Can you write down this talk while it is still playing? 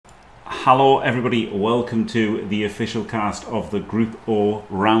Hello everybody, welcome to the official cast of the Group O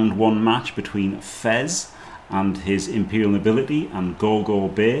Round 1 match between Fesz and his Imperial Nobility and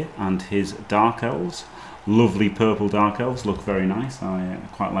GhorghorBey and his Dark Elves. Lovely purple Dark Elves, look very nice. I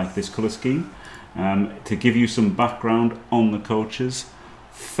quite like this colour scheme. To give you some background on the coaches,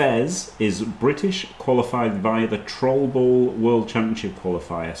 Fesz is British, qualified via the Troll Bowl World Championship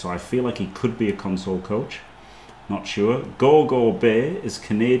qualifier, so I feel like he could be a console coach. Not sure. GhorghorBey is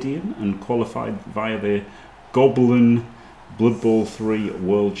Canadian and qualified via the Goblin Blood Bowl 3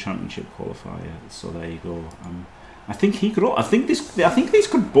 World Championship qualifier. So there you go. I think he could. I think these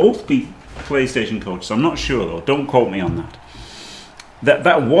could both be PlayStation coaches. I'm not sure though. Don't quote me on that.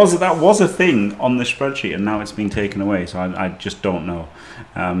 That was a thing on the spreadsheet, and now it's been taken away. So I just don't know.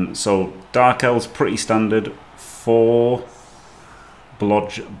 So Dark Elves pretty standard. 4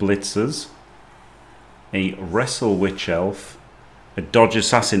 Blodge Blitzers. A Wrestle Witch Elf, a Dodge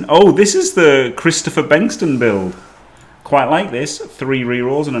Assassin. Oh, this is the Christopher Bengston build. Quite like this. 3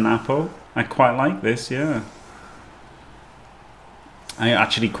 rerolls and an Apo. I quite like this, yeah. I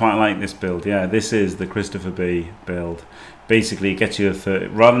actually quite like this build, yeah. This is the Christopher Bey build. Basically, it gets you a third.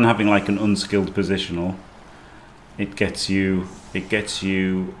 Rather than having like an unskilled positional, it gets you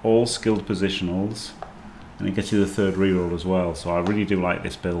all skilled positionals, and it gets you the 3rd reroll as well. So I really do like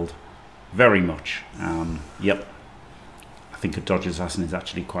this build. Very much. Yep. I think a Dodge Assassin is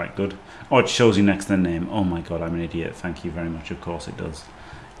actually quite good. Oh, it shows you next to the name. Oh my god, I'm an idiot. Thank you very much. Of course it does.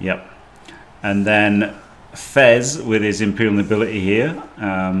 Yep. And then Fesz with his Imperial Nobility here.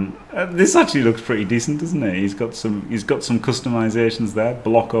 This actually looks pretty decent, doesn't it? He's got some customizations there.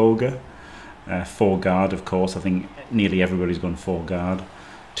 Block Ogre. 4 guard, of course. I think nearly everybody's gone 4 guard.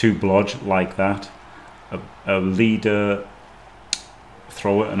 2 Blodge, like that. A leader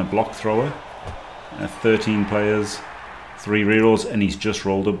thrower and a block thrower. 13 players, 3 rerolls, and he's just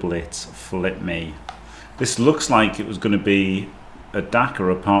rolled a blitz. Flip me. This looks like it was going to be a Dakar,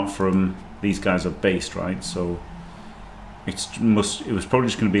 apart from these guys are based, right? So it was probably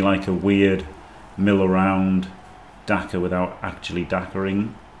just going to be like a weird mill around Dakar without actually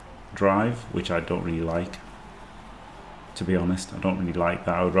Dakaring drive, which I don't really like, to be honest. I don't really like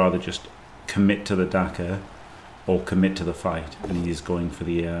that. I would rather just commit to the Dakar or commit to the fight, and he is going for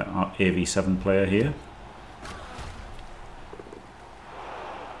the AV7 player here.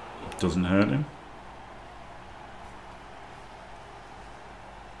 Doesn't hurt him.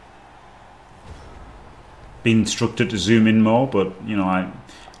 Been instructed to zoom in more, but you know,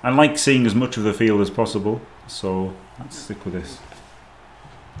 I like seeing as much of the field as possible, so let's stick with this.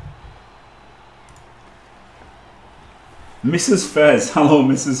 Mrs. Fesz, hello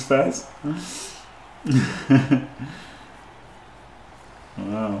Mrs. Fesz.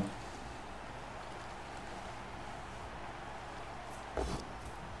 Wow.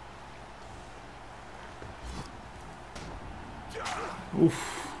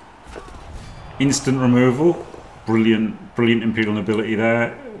 Oof. Instant removal. Brilliant Imperial Nobility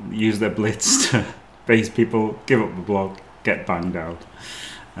there. Use their blitz to base people, give up the block, get banged out.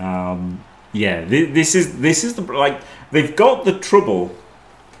 Yeah, this is the, like, they've got the trouble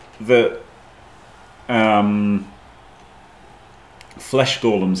that flesh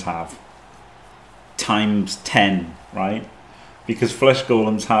golems have times 10, right? Because flesh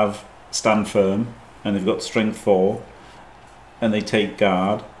golems have stand firm and they've got strength 4 and they take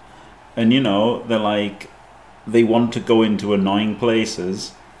guard, and you know, they're like, they want to go into annoying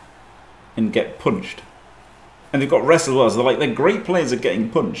places and get punched, and they've got wrestle as well, so they're great players at getting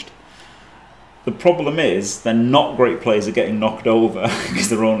punched. The problem is they're not great players at getting knocked over because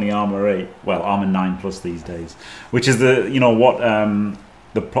they're only armor 8. Well, armor 9+ these days, which is the, you know what,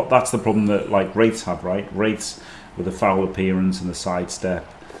 that's the problem that like wraiths have, right? Wraiths with the foul appearance and the sidestep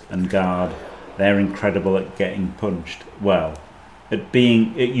and guard, they're incredible at getting punched. Well, at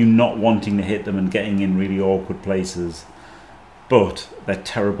you not wanting to hit them and getting in really awkward places, but they're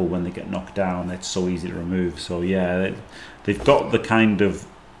terrible when they get knocked down. It's so easy to remove. So yeah, they've got the kind of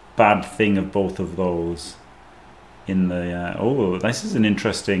bad thing of both of those in the oh, this is an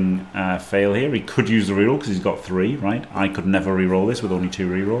interesting fail here. He could use the reroll because he's got 3, right? I could never reroll this with only 2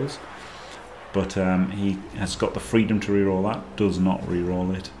 rerolls, but he has got the freedom to reroll that. Does not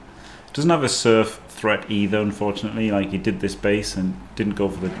reroll it. Doesn't have a surf threat either, unfortunately. Like, he did this base and didn't go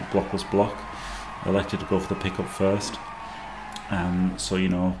for the blockless block, elected to go for the pickup first. So you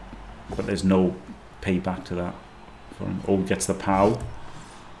know, but there's no payback to that for him. Oh, gets the POW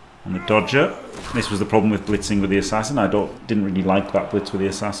and the dodger. This was the problem with blitzing with the assassin. I didn't really like that blitz with the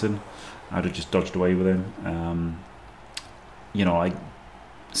assassin. I'd have just dodged away with him. You know,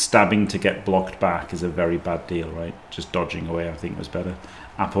 stabbing to get blocked back is a very bad deal, right? Just dodging away, I think, was better.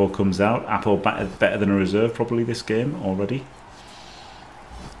 Apo comes out. Apo better than a reserve probably this game already,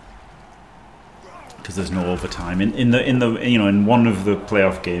 because there's no overtime in one of the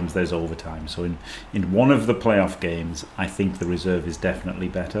playoff games. There's overtime, so in one of the playoff games, I think the reserve is definitely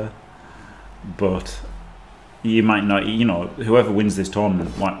better. But you might not, whoever wins this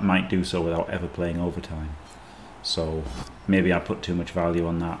tournament might do so without ever playing overtime. So maybe I put too much value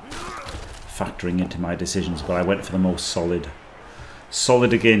on that factoring into my decisions, but I went for the most solid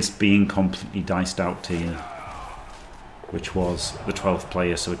against being completely diced out team, which was the 12th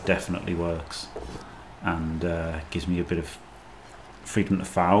player, so it definitely works and gives me a bit of freedom to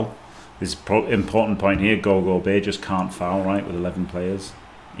foul. This important point here, GhorghorBey just can't foul, right, with 11 players.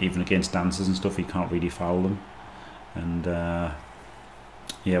 Even against dancers and stuff, he can't really foul them. And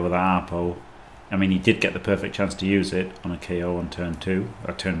yeah, with Apo, I mean, he did get the perfect chance to use it on a KO on turn 2,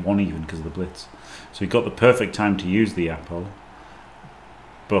 or turn 1 even, because of the blitz. So he got the perfect time to use the Apo.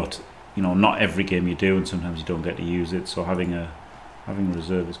 But not every game you do, and sometimes you don't get to use it. So having a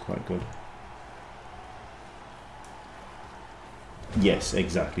reserve is quite good. Yes,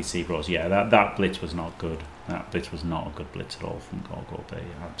 exactly, Seabros. Yeah, that blitz was not good. That blitz was not a good blitz at all from GhorghorBey.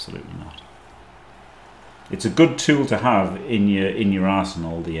 Absolutely not. It's a good tool to have in your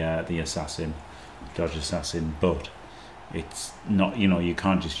arsenal, the assassin, dodge assassin, but it's not. You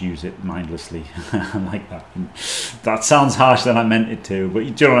can't just use it mindlessly like that. And that sounds harsh than I meant it to, but do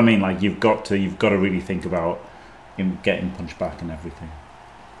you know what I mean? Like you've got to really think about him getting punched back and everything.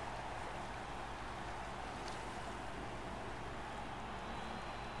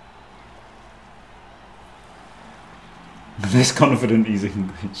 Less confident using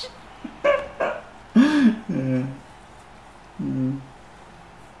English. Yeah.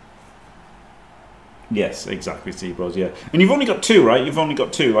 Yes, exactly, Seabros, yeah. And you've only got 2, right? You've only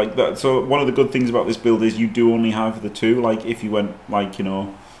got 2, like that. So one of the good things about this build is you do only have the 2. Like if you went like,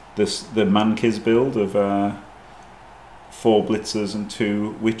 the Mankiz build of 4 blitzers and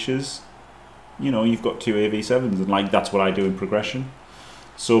 2 witches, you've got 2 AV7s, and like that's what I do in progression.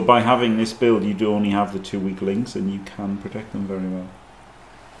 So by having this build, you do only have the 2 weak links, and you can protect them very well.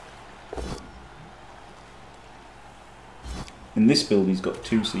 In this build, he's got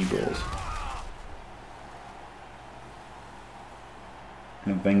 2 Seabros.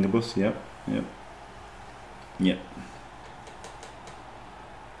 And Vengabus, yep.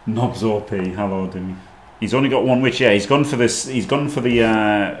 Nobs OP, hello Dimmy. He's only got 1 witch, yeah. He's gone for this. He's gone for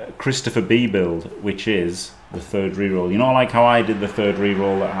the Christopher B build, which is the 3rd reroll. Like how I did the 3rd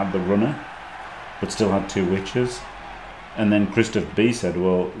reroll that had the runner, but still had 2 witches. And then Christopher B said,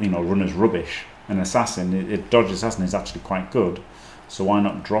 well, runner's rubbish. An assassin, dodge assassin is actually quite good. So why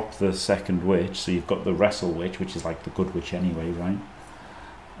not drop the 2nd witch? So you've got the wrestle witch, which is like the good witch anyway, right?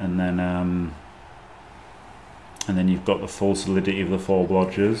 And then you've got the full solidity of the 4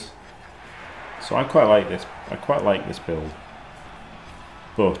 blodgers. So I quite like this. I quite like this build.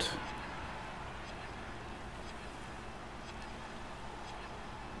 But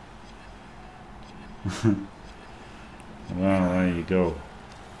well, there you go.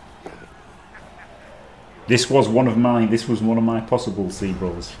 This was one of my possible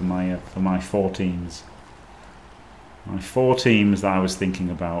Seabros for my 4 teams. My 4 teams that I was thinking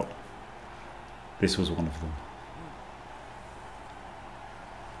about. This was one of them.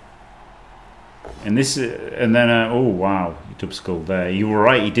 And this, and then oh wow, he dub skull there. You were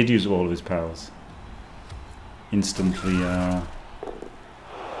right. He did use all of his powers. Instantly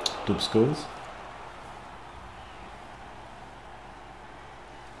dub skulls.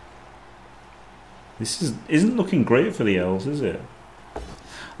 This isn't looking great for the elves, is it?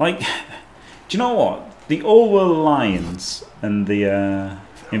 Like, do you know what? The All World Alliance and the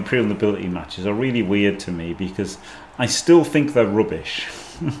Imperial Nobility matches are really weird to me because I still think they're rubbish.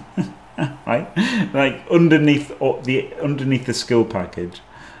 Right? Like underneath the skill package,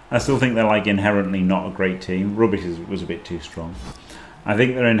 I still think they're like inherently not a great team. Rubbish was a bit too strong. I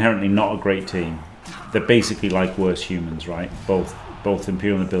think they're inherently not a great team. They're basically like worse humans, right? Both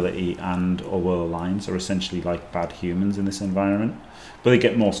Imperial Nobility and All World Alliance are essentially like bad humans in this environment, but they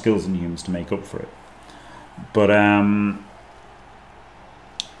get more skills than humans to make up for it. But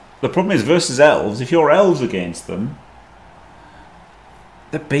the problem is versus elves. If you're elves against them,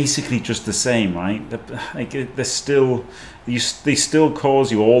 they're basically just the same, right? They still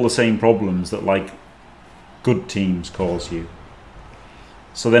cause you all the same problems that like good teams cause you.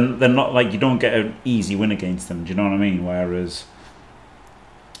 So then they're not like, you don't get an easy win against them. Do you know what I mean? Whereas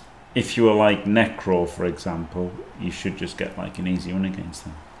if you were like Necro, for example, you should just get like an easy win against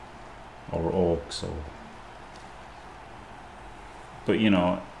them, or Orcs, or. But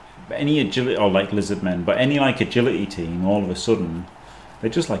any agility, or like Lizardmen, but any like agility team, all of a sudden They're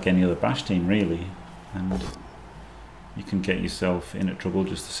just like any other bash team, really, and you can get yourself into trouble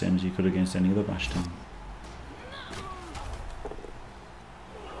just the same as you could against any other bash team.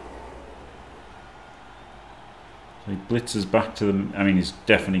 So he blitzes back to them. I mean, he's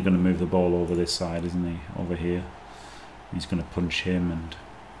definitely going to move the ball over this side, isn't he? Over here. He's going to punch him, and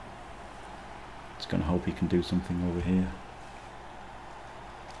he's going to hope he can do something over here.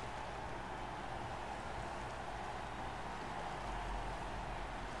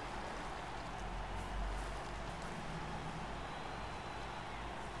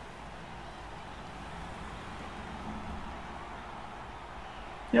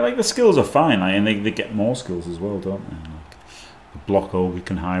 Yeah, like the skills are fine, like, and they get more skills as well, don't they? Like the block ogre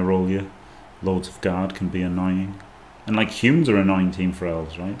can high roll you, loads of guard can be annoying, and like humans are an annoying team for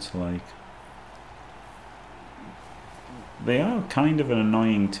elves, right? So like they are kind of an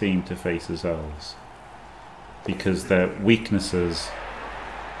annoying team to face as elves because their weaknesses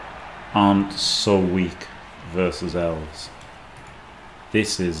aren't so weak versus elves.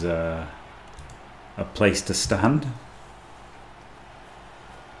 This is a place to stand.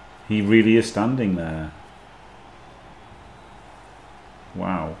 He really is standing there.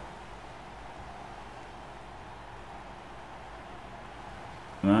 Wow.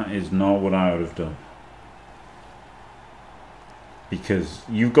 That is not what I would have done. Because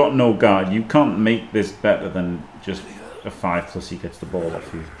you've got no guard. You can't make this better than just a 5+ he gets the ball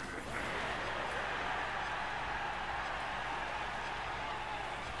off you.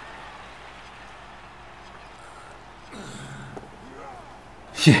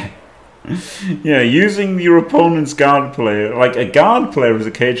 Yeah. Yeah, using your opponent's guard player, like a guard player as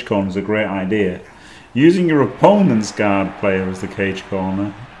a cage corner is a great idea. Using your opponent's guard player as the cage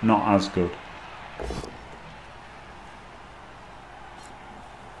corner, not as good.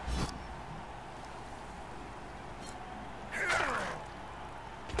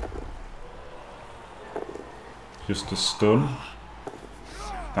 Just a stun.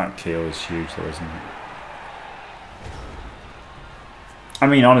 That KO is huge though, isn't it? I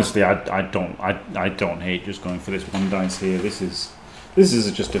mean, honestly, I don't hate just going for this one dice here. This is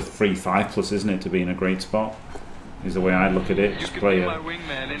just a free 5+, isn't it, to be in a great spot? Is the way I look at it. Just play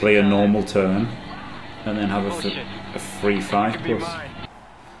a normal turn, and then have a free 5+,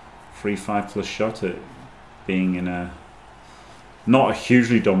 free 5+ shot at being in a not a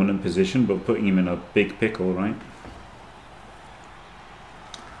hugely dominant position, but putting him in a big pickle, right?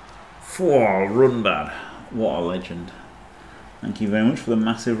 For Runbad, what a legend. Thank you very much for the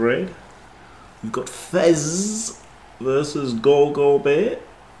massive raid. We've got Fesz versus GhorghorBey.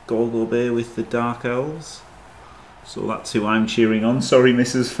 GhorghorBey with the Dark Elves. So that's who I'm cheering on. Sorry,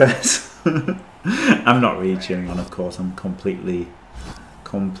 Mrs. Fesz. I'm not really cheering on, of course. I'm completely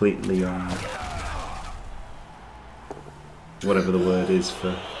whatever the word is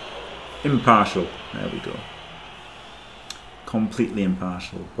for impartial. There we go. Completely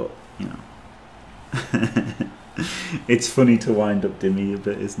impartial, but you know. It's funny to wind up Dimmy a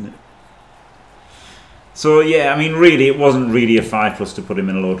bit, isn't it? So yeah, I mean, really, it wasn't really a 5+ to put him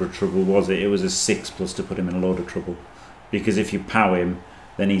in a load of trouble, was it? It was a 6+ to put him in a load of trouble, because if you pow him,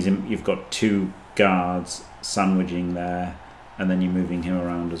 then you've got 2 guards sandwiching there, and then you're moving him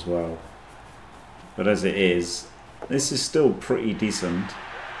around as well. But as it is, this is still pretty decent.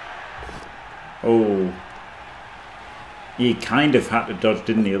 Oh, he kind of had to dodge,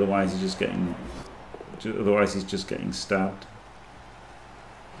 didn't he? Otherwise, he's just getting stabbed.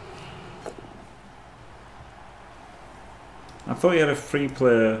 I thought he had a free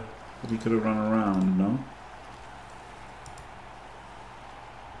player that he could have run around, no?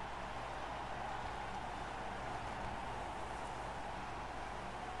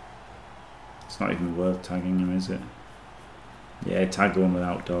 It's not even worth tagging him, is it? Yeah, tag one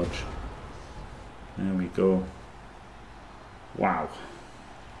without dodge. There we go. Wow.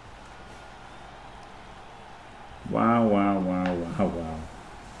 Wow, wow, wow, wow, wow.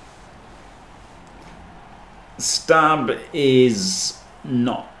 Stab is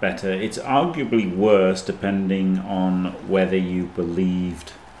not better. It's arguably worse depending on whether you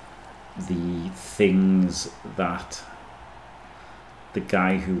believed the things that the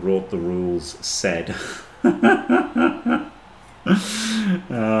guy who wrote the rules said. But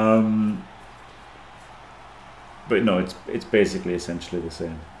no, it's basically essentially the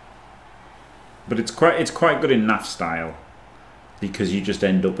same. But it's quite good in NAF style because you just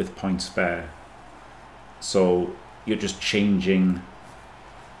end up with points spare. So you're just changing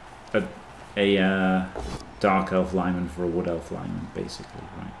a dark elf lineman for a wood elf lineman, basically,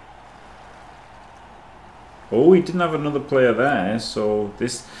 right? Oh, he didn't have another player there, so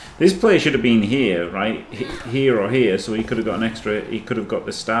this player should have been here, right? Here or here, so he could have got an extra. He could have got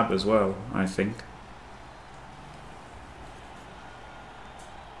the stab as well, I think.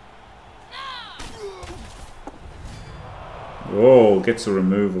 Whoa, gets a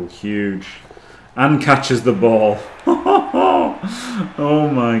removal, huge, and catches the ball. Oh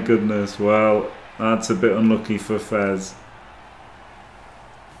my goodness! Well, that's a bit unlucky for Fesz.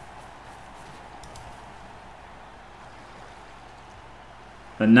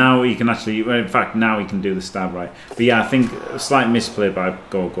 And now he can actually, well, in fact, now he can do the stab right. But yeah, I think a slight misplay by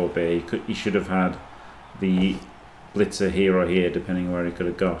GhorghorBey. He should have had the blitzer here or here, depending on where he could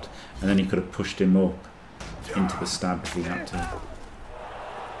have got. And then he could have pushed him up into the stab if he had to.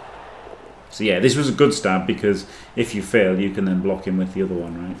 So yeah, this was a good stab because if you fail, you can then block him with the other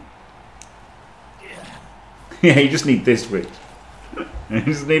one, right? Yeah, you just need this witch. You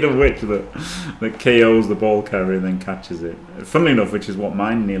just need a witch that KOs the ball carrier and then catches it. Funnily enough, which is what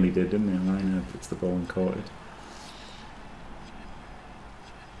mine nearly did, didn't it? Mine puts the ball and caught it.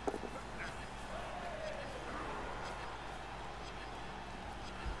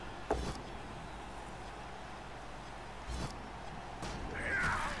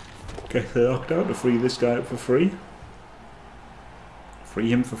 Get knocked out to free this guy up for free.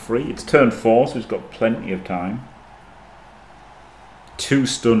 Free him for free. It's turn 4, so he's got plenty of time. 2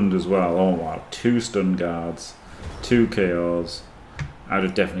 stunned as well. Oh wow, 2 stun guards, 2 KOs. I'd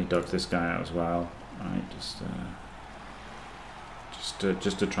have definitely dodged this guy out as well. Right, just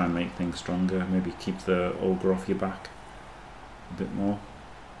to try and make things stronger. Maybe keep the ogre off your back a bit more.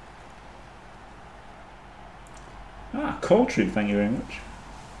 Ah, Cold Troop, thank you very much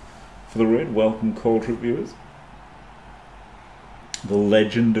for the raid. Welcome, Cold Troop viewers. The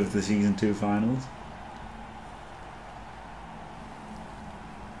legend of the Season 2 finals.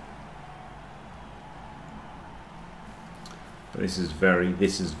 But this is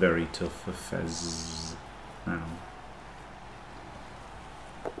very tough for Fesz now.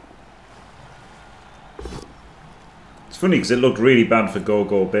 It's funny because it looked really bad for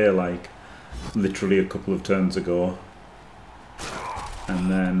GhorghorBey like literally a couple of turns ago,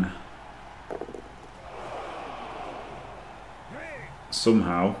 and then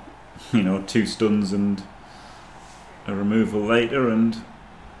somehow, you know, 2 stuns and a removal later, and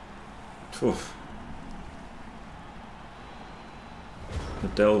tough. The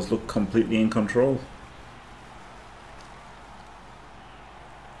Dells look completely in control.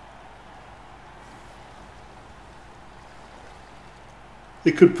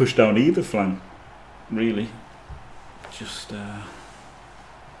 They could push down either flank, really. Just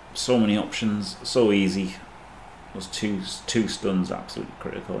so many options, so easy. Those two stuns absolutely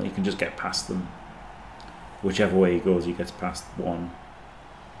critical. You can just get past them. Whichever way he goes, he gets past one.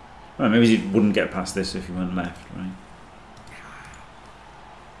 Well, maybe he wouldn't get past this if he went left, right?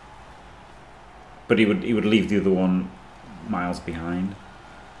 But he would leave the other one miles behind,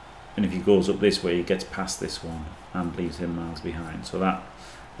 and if he goes up this way, he gets past this one and leaves him miles behind. So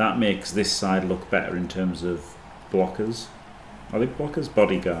that makes this side look better in terms of blockers. Are they blockers?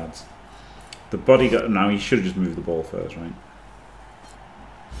 Bodyguards. The bodyguard. Now he should have just moved the ball first, right?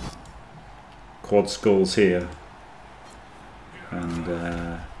 Quad skulls here, and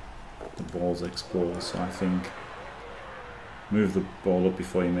the balls explode. So I think move the ball up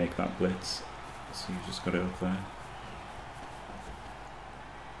before you make that blitz. So you just got it up there.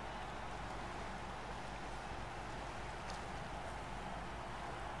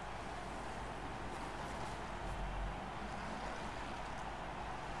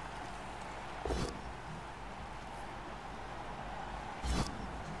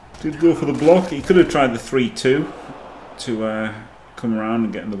 Did go for the block. He could have tried the 3-2 to come around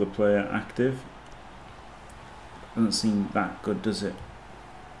and get another player active. Doesn't seem that good, does it?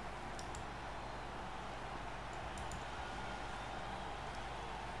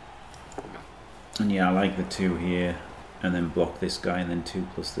 And yeah, I like the 2 here, and then block this guy, and then 2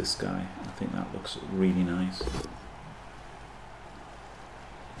 plus this guy. I think that looks really nice.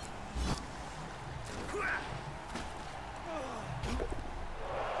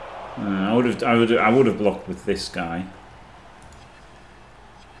 I would have blocked with this guy,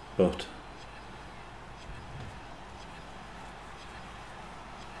 but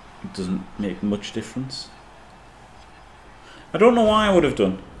it doesn't make much difference. I don't know why I would have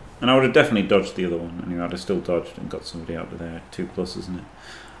done. And I would have definitely dodged the other one. Anyway, I'd have still dodged and got somebody out of there. 2 plus, isn't it?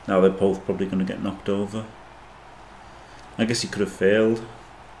 Now they're both probably going to get knocked over. I guess he could have failed.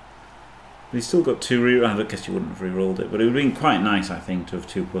 But he's still got 2 re-rolls. I guess you wouldn't have re-rolled it. But it would have been quite nice, I think, to have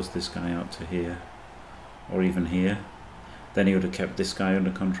 2 plus this guy out to here. Or even here. Then he would have kept this guy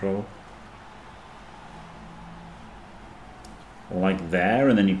under control. like there,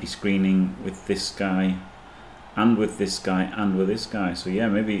 and then you'd be screening with this guy and with this guy and with this guy. So yeah,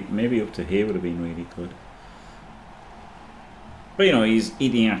 maybe up to here would have been really good. But you know, he's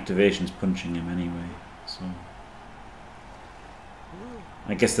eating activations, punching him anyway. So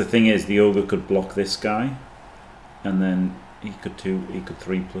I guess the thing is, the ogre could block this guy, and then he could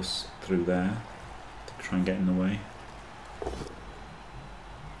 3+ through there to try and get in the way.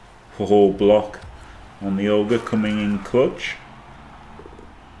 Whole block on the ogre coming in clutch.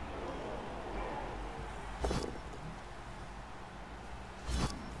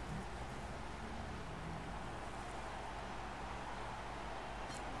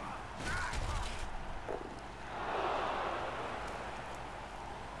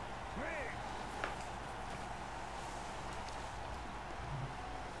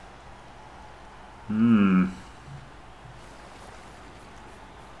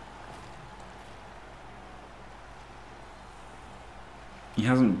 He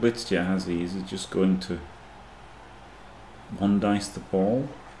hasn't blitzed yet, has he? Is he just going to one dice the ball?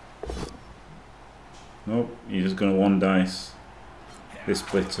 Nope, he's just going to one dice this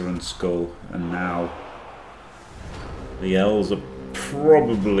blitzer and skull, and now the L's are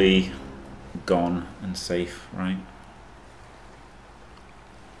probably gone and safe, right?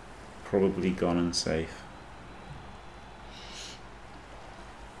 Probably gone and safe.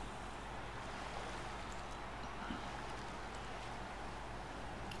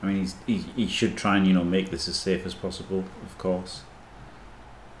 I mean, he should try and, you know, make this as safe as possible, of course.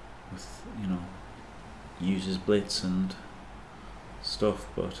 With, you know, use his blitz and stuff,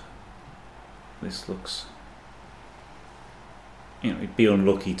 but this looks, you know, he'd be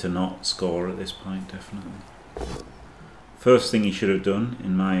unlucky to not score at this point, definitely. First thing he should have done,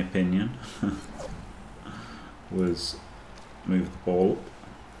 in my opinion, was move the ball up.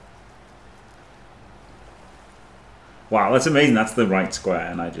 Wow, that's amazing. That's the right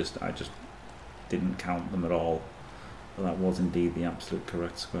square, and I just didn't count them at all. But that was indeed the absolute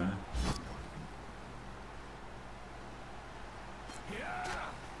correct square.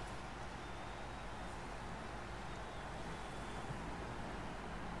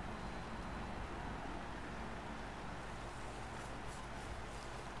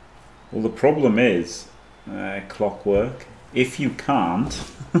 Well, the problem is clockwork. If you can't,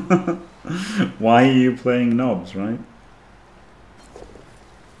 why are you playing knobs, right?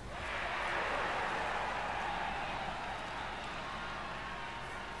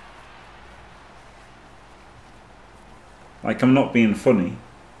 Like, I'm not being funny.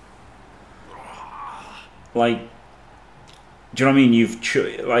 Like, do you know what I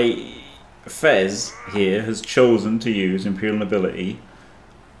mean? Like, Fesz here has chosen to use Imperial Nobility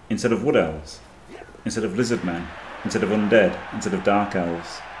instead of Wood Elves, instead of Lizard Men, instead of Undead, instead of Dark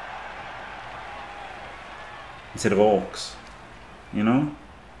Elves, instead of Orcs, you know?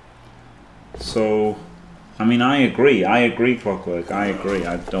 So, I mean, I agree, Clockwork, I agree.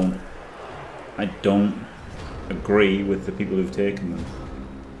 I don't agree with the people who've taken them.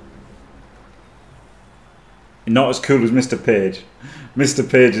 Not as cool as Mr. Page. Mr.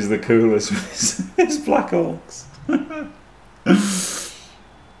 Page is the coolest with his Black Orcs.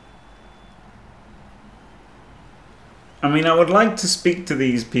 I mean, I would like to speak to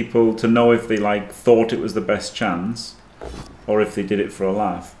these people to know if they, like, thought it was the best chance, or if they did it for a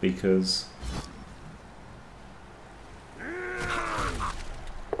laugh, because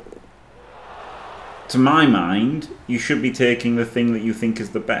to my mind, you should be taking the thing that you think is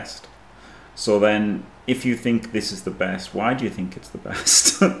the best. So then, if you think this is the best, why do you think it's the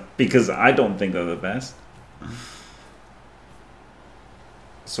best? Because I don't think they're the best.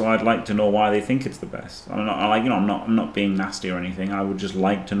 So I'd like to know why they think it's the best. I'm not being nasty or anything. I would just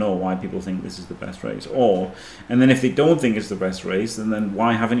like to know why people think this is the best race. And then if they don't think it's the best race, then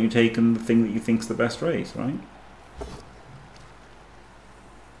why haven't you taken the thing that you think's the best race, right?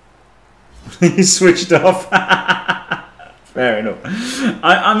 You switched off. Fair enough.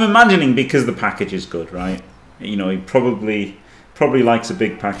 I'm imagining because the package is good, right? You know, he probably likes a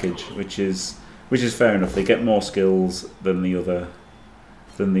big package, which is fair enough. They get more skills than the other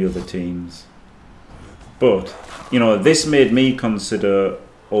teams. But you know, this made me consider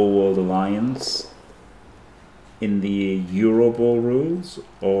Old World Alliance in the Euro Bowl rules,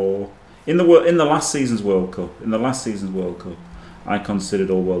 or in the last season's World Cup. In the last season's World Cup, I considered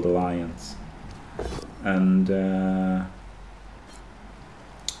Old World Alliance, and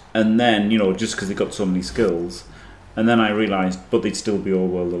then, you know, just because they got so many skills, and then I realised, but they'd still be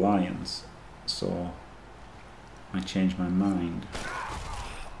Old World Alliance, so I changed my mind.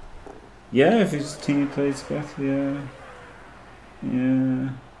 Yeah, if his team plays Beth, yeah.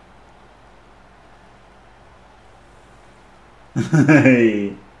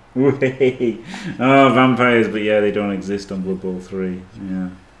 Hey. Oh, vampires, but yeah, they don't exist on Blood Bowl 3. Yeah.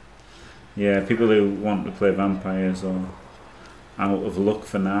 Yeah, people who want to play vampires are out of luck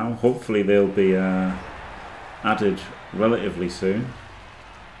for now. Hopefully they'll be added relatively soon.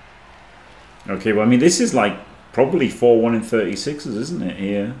 Okay, well, I mean, this is like probably 4-1 in 36s, isn't it,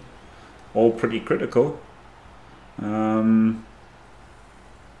 here? All pretty critical. Not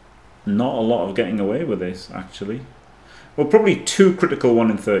a lot of getting away with this, actually. Well, probably 2 critical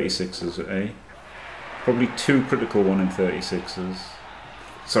 1 in 36s, eh? Probably 2 critical 1 in 36s.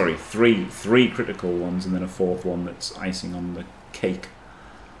 Sorry, three critical ones and then a 4th one that's icing on the cake.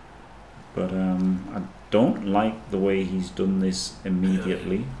 But I don't like the way he's done this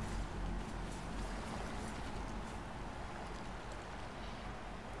immediately.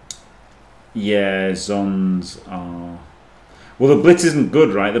 Yeah, Zons are... Well, the blitz isn't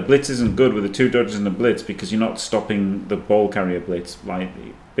good, right? The blitz isn't good with the 2 dodges and the blitz because you're not stopping the ball carrier blitz. Like,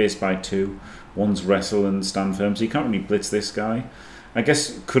 base by 2. One's wrestle and stand firm, so you can't really blitz this guy. I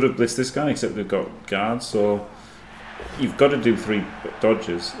guess could have blitzed this guy, except they've got guards, so you've got to do 3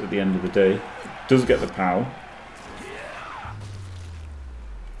 dodges at the end of the day. Does get the power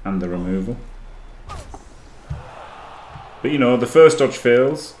and the removal. But you know, the first dodge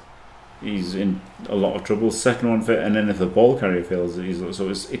fails, he's in a lot of trouble. Second one fails, and then if the ball carrier fails, so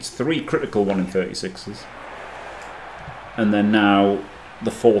it's 3 critical 1 in 36s. And then now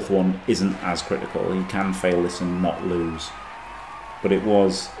the 4th one isn't as critical. He can fail this and not lose. But it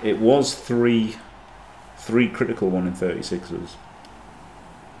was 3 critical 1 in 36s.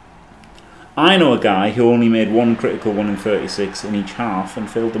 I know a guy who only made 1 critical 1 in 36 in each half and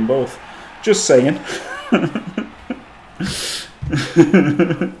failed them both. Just saying.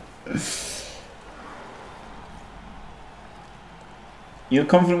 You're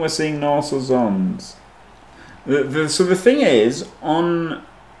confident we're seeing Norse or Zons? So the thing is, on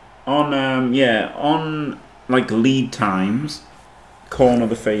like lead times, Khorne are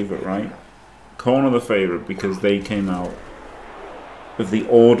the favourite, right? Khorne are the favourite because they came out of the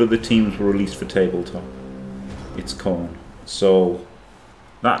order the teams were released for tabletop. It's Khorne. So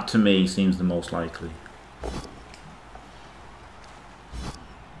that to me seems the most likely.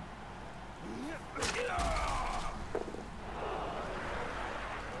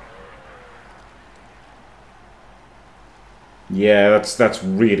 Yeah, that's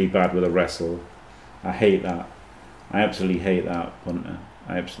really bad with a wrestle. I hate that. I absolutely hate that, punter.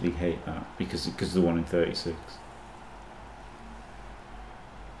 I absolutely hate that because of the 1 in 36.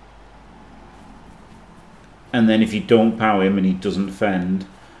 And then if you don't power him and he doesn't fend,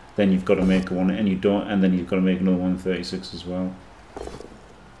 then you've got to make a 1, and you don't, and then you've got to make another 1 in 36 as well.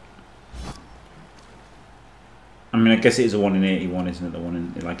 I mean, I guess it is a 1 in 81, isn't it? The 1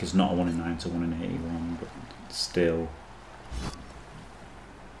 in, like, it's not a 1 in 9, it's a 1 in 81, but still.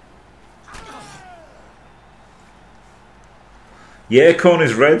 Yeah, corn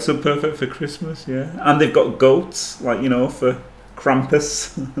is red, so perfect for Christmas, yeah. And they've got goats, like, you know, for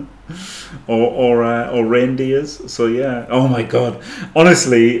Krampus or reindeers. So yeah. Oh my god.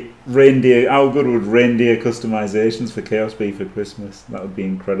 Honestly, reindeer, how good would reindeer customizations for Chaos be for Christmas? That would be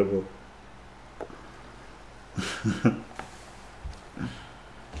incredible.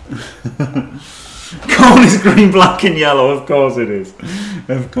 Corn is green, black and yellow. Of course it is.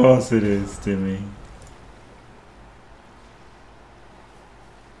 Of course it is, Timmy.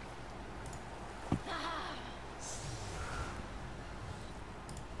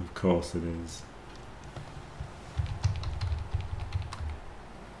 Of course it is.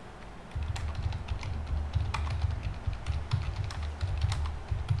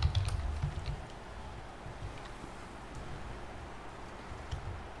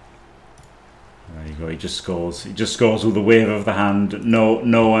 There you go. He just scores. He just scores with a wave of the hand. No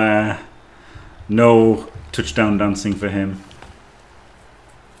touchdown dancing for him.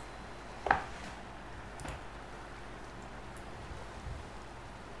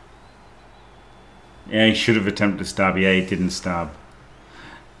 Yeah, he should have attempted to stab. Yeah, he didn't stab.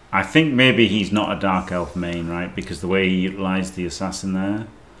 I think maybe he's not a Dark Elf main, right? Because the way he utilised the assassin there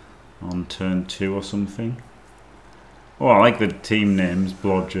on turn 2 or something. Oh, I like the team names.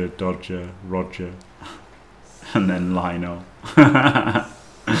 Blodger, Dodger, Roger. And then Lino.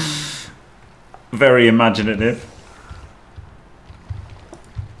 Very imaginative.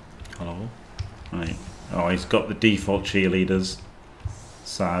 Hello? Right. Oh, he's got the default cheerleaders.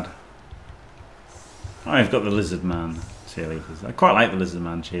 Sad. Oh, I've got the Lizard Man cheerleaders. I quite like the Lizard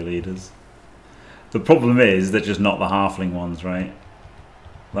Man cheerleaders. The problem is they're just not the halfling ones, right?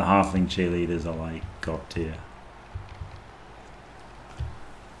 The halfling cheerleaders are like god tier.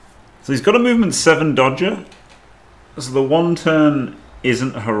 So he's got a movement 7 dodger. So the one turn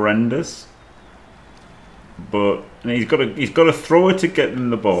isn't horrendous, but he's got to throw it to get in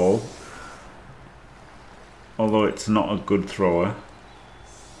the ball. Although it's not a good thrower.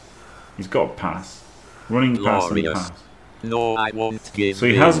 He's got a pass. Running pass and pass. No, I won't give so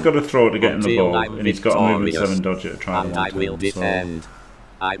he has got to throw it to get in the ball, and he's got a movement 7 dodger to try and I will defend. So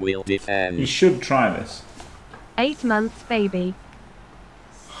I will defend. He should try this. 8 months, baby.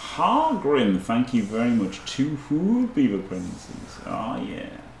 Hargrim, thank you very much. 2 Who Beaver Princes. Oh yeah.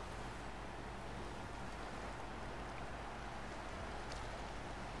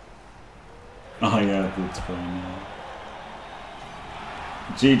 Oh yeah, that's fine.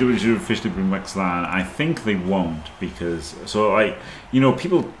 GW should officially bring back Slan. I think they won't because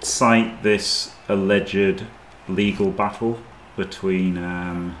people cite this alleged legal battle between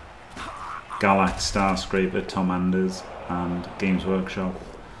Galax Starscraper, Tom Anders, and Games Workshop,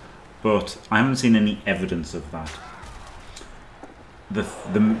 but I haven't seen any evidence of that. The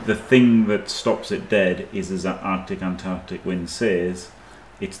thing that stops it dead is, as that Arctic Antarctic Wind says,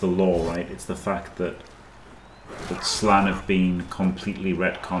 it's the law, right? It's the fact that Slan have been completely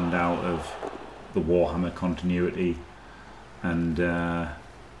retconned out of the Warhammer continuity, and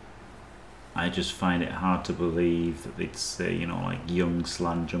I just find it hard to believe that they'd say, like young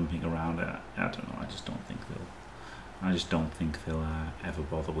Slan jumping around. I don't know. I just don't think they'll ever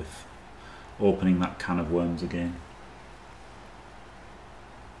bother with opening that can of worms again.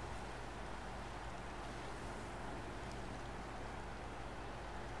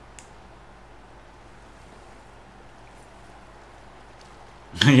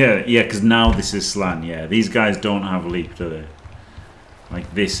 yeah, because now this is Slan. Yeah, these guys don't have Leap, do they?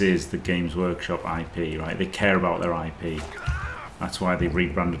 Like, this is the Games Workshop IP, right? They care about their IP. That's why they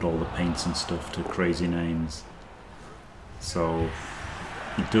rebranded all the paints and stuff to crazy names. So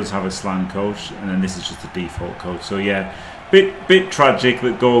he does have a Slan coach, and then this is just the default coach. So yeah, bit tragic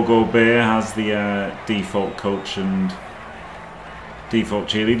that GhorghorBey has the default coach and default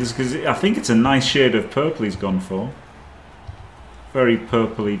cheerleaders, because I think it's a nice shade of purple he's gone for. Very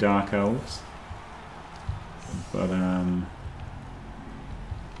purpley dark elves, but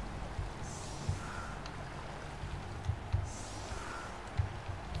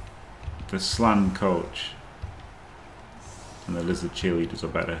the Slan coach and the lizard cheerleaders are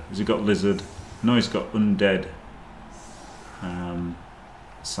better. Has he got lizard? No, he's got undead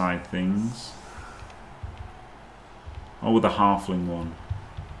side things. Oh, with the halfling one.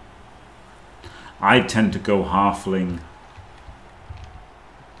 I tend to go halfling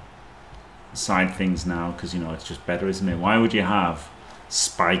side things now, because it's just better, isn't it? Why would you have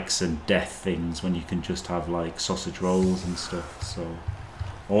spikes and death things when you can just have like sausage rolls and stuff? So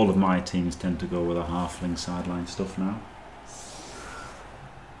all of my teams tend to go with a halfling sideline stuff now.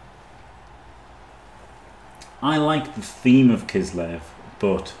 I like the theme of Kislev,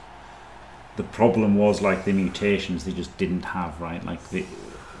 but the problem was, like, the mutations they just didn't have, right? Like they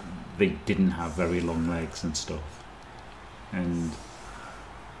didn't have very long legs and stuff, and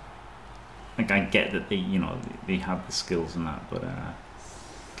like, I get that they had the skills and that, but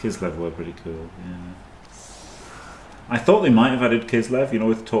Kislev were pretty cool. Yeah, I thought they might have added Kislev,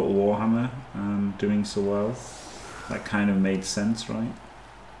 with Total Warhammer doing so well. That kind of made sense, right?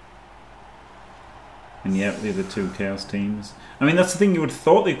 And yet the other 2 Chaos teams. I mean, that's the thing. You would have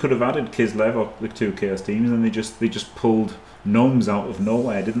thought they could have added Kislev or the 2 Chaos teams, and they just pulled gnomes out of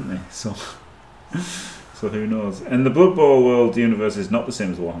nowhere, didn't they? So. So who knows? And the Blood Bowl world universe is not the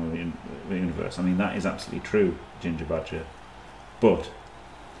same as the Warhammer universe. I mean, that is absolutely true, Ginger Badger. But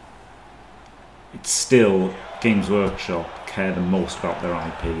it's still Games Workshop care the most about their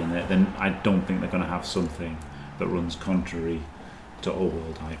IP, and then I don't think they're going to have something that runs contrary to old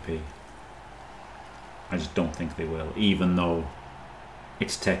world IP. I just don't think they will, even though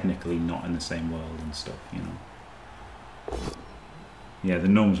it's technically not in the same world and stuff, Yeah, the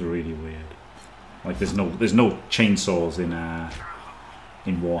gnomes are really weird. Like, there's no chainsaws in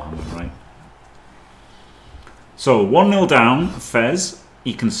Warhammer, right? So 1-0 down, Fez.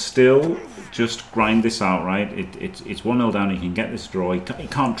 He can still just grind this out, right? It's 1-0 down. He can get this draw. He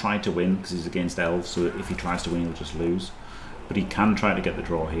can't try to win because he's against elves. So if he tries to win, he'll just lose. But he can try to get the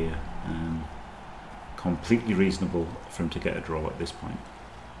draw here. Completely reasonable for him to get a draw at this point.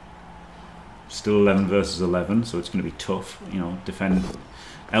 Still 11 versus 11, so it's going to be tough.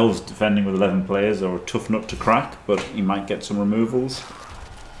 Elves defending with 11 players are a tough nut to crack, but he might get some removals.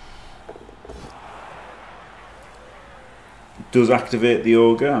 Does activate the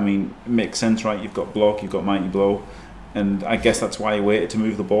Ogre. I mean, it makes sense, right? You've got block, you've got mighty blow, and I guess that's why he waited to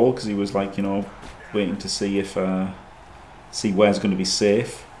move the ball, because he was like, waiting to see if where's going to be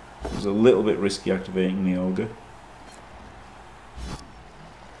safe. It was a little bit risky activating the Ogre.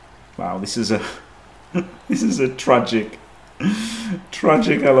 Wow, this is a this is a tragic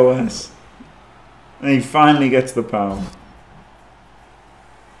LOS. And he finally gets the power.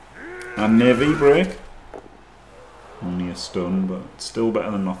 And near V-break. Only a stun, but still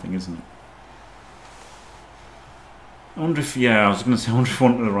better than nothing, isn't it? I wonder if, yeah, I was going to say, I wonder if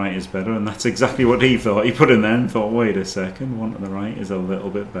one to the right is better, and that's exactly what he thought. He put in there and thought, wait a second, one to the right is a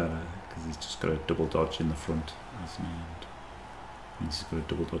little bit better, because he's just got a double dodge in the front, hasn't he? And he's got a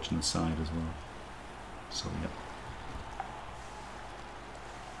double dodge on the side as well. So, yeah.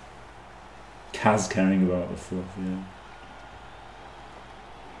 Kaz caring about the fluff, yeah.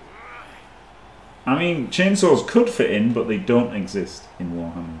 I mean, chainsaws could fit in, but they don't exist in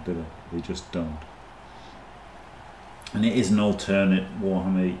Warhammer, do they? They just don't. And it is an alternate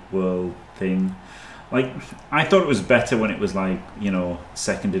Warhammer world thing. Like, I thought it was better when it was like, you know,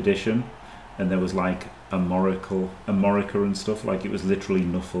 2nd edition, and there was like Amorica and stuff. Like, it was literally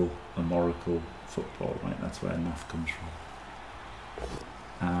Nuffle, Amorica football, right? That's where Nuff comes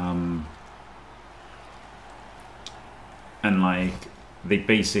from. And like, they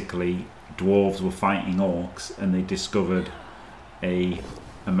basically, dwarves were fighting orcs, and they discovered a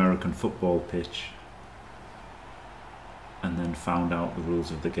American football pitch, and then found out the rules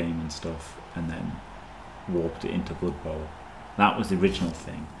of the game and stuff, and then warped it into Blood Bowl. That was the original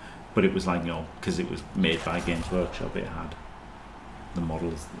thing, but it was like, you know, because it was made by Games Workshop, it had the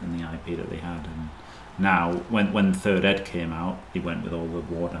models and the IP that they had. And now, when 3rd Ed came out, he went with all the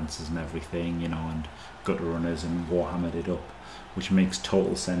war dances and everything, you know, and gutter runners and Warhammered it up, which makes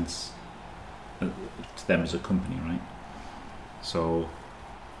total sense to them as a company, right? So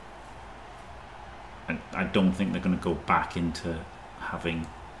I don't think they're going to go back into having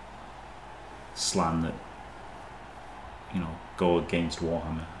slan that, you know, go against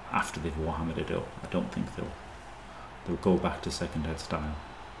Warhammer after they've Warhammered it up. I don't think they'll go back to 2nd Ed style.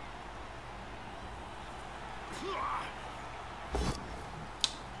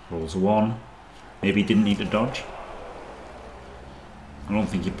 Rolls a 1. Maybe he didn't need to dodge. I don't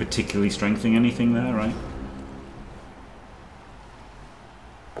think you're particularly strengthening anything there, right?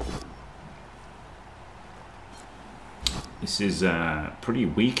 This is pretty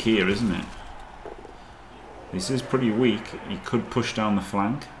weak here, isn't it? This is pretty weak. He could push down the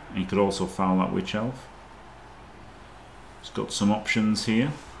flank, and he could also foul that Witch Elf. He's got some options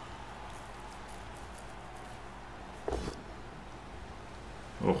here.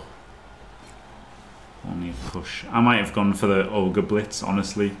 Oh. Only a push. I might have gone for the Ogre Blitz,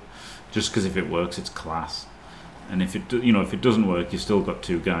 honestly. Just because if it works, it's class. And if it, you know, if it doesn't work, you've still got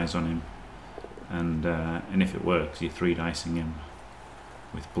 2 guys on him. And if it works, you're 3 dicing him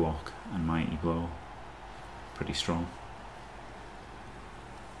with block and mighty blow. Pretty strong.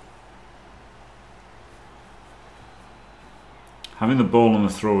 Having the ball on the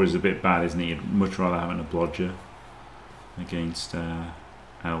thrower is a bit bad, isn't it? You'd much rather having a blodger against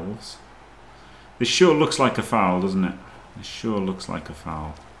elves. This sure looks like a foul, doesn't it? This sure looks like a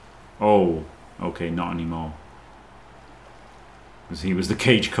foul. Oh, okay, not anymore. Because he was the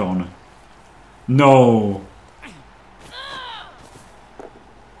cage corner. No!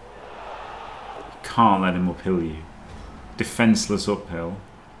 Can't let him uphill you. Defenseless uphill.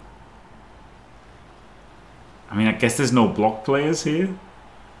 I mean, I guess there's no block players here.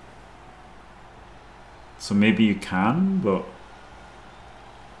 So maybe you can, but...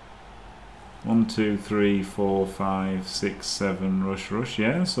 1, 2, 3, 4, 5, 6, 7, rush,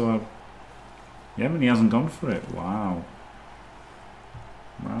 yeah, so... Yeah, but he hasn't gone for it. Wow.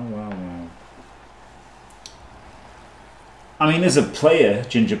 Wow. I mean, as a player,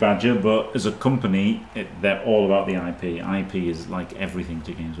 Ginger Badger, but as a company, they're all about the IP. IP is like everything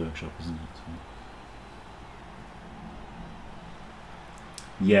to Games Workshop, isn't it? So.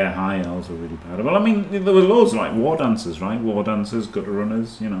 Yeah, high elves were really bad. Well, I mean, there were loads of like war dancers, right? War dancers, gutter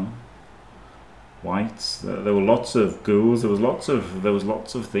runners, you know, whites. There were lots of ghouls. There was lots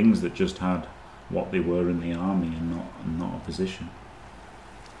of things that just had what they were in the army and not a position.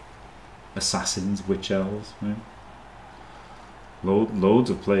 Assassins, witch elves, right?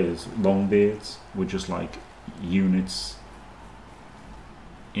 Loads of players. Longbeards were just like units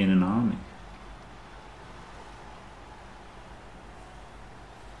in an army.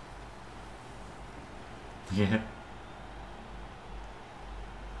 Yeah.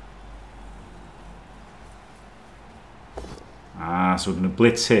 So we're going to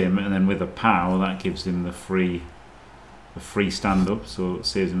blitz him, and then with a POW that gives him the free stand up, so it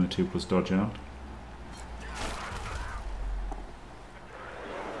saves him the 2+ dodge out.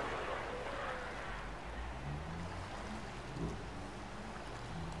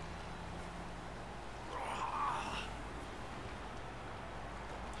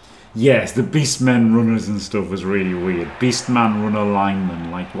 Yes, the Beastmen runners and stuff was really weird. Beastman runner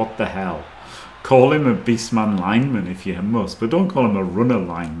lineman, like what the hell? Call him a Beastman lineman if you must, but don't call him a runner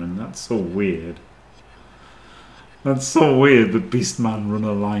lineman. That's so weird. That's so weird, the Beastman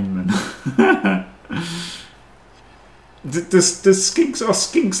runner lineman. Does skinks or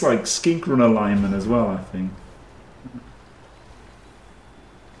skinks like skink runner lineman as well, I think.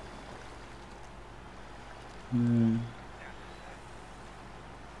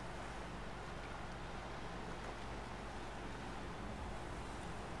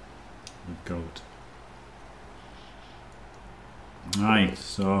 Goat. Right,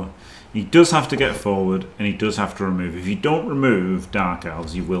 so he does have to get forward and he does have to remove. If you don't remove Dark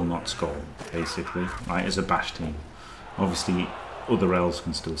Elves, you will not score, basically, right, as a bash team. Obviously, other elves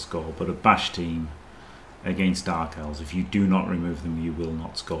can still score, but a bash team against Dark Elves, if you do not remove them, you will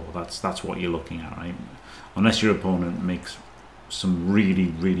not score. That's what you're looking at, right? Unless your opponent makes some really,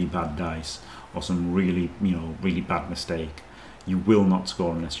 really bad dice or some really, really bad mistake, you will not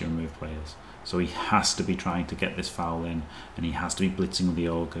score unless you remove players. So he has to be trying to get this foul in, and he has to be blitzing with the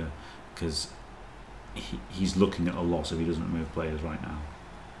ogre, because he's looking at a loss if he doesn't remove players right now.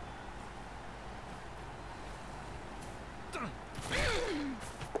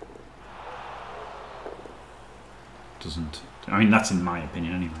 Doesn't. I mean, that's in my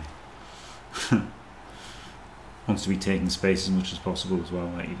opinion anyway. Wants to be taking space as much as possible as well,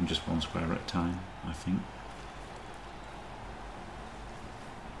 like even just one square at a time, I think.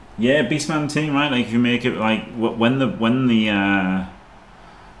 Yeah, Beastman team, right? Like if you make it like when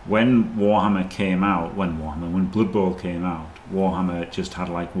Warhammer came out, when Blood Bowl came out, Warhammer just had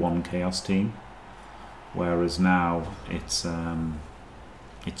like one Chaos team, whereas now it's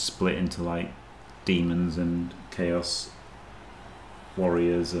split into like demons and Chaos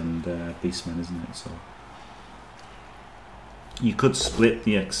warriors and Beastmen, isn't it? So you could split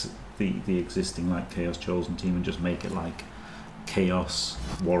the existing like Chaos Chosen team and just make it like Chaos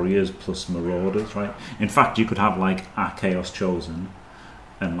Warriors plus Marauders, right? In fact, you could have like a Chaos Chosen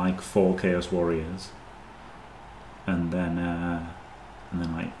and like 4 Chaos Warriors, and then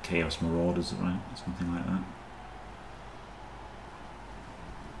like Chaos Marauders, right? Something like that.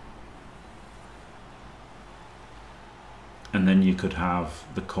 And then you could have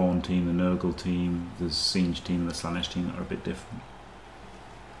the Khorne team, the Nurgle team, the Siege team, the Slaanesh team that are a bit different.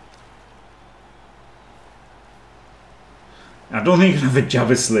 I don't think you can have a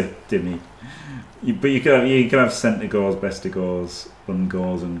Jabberslip, Dimmy. But you can have Centigores, Bestigores,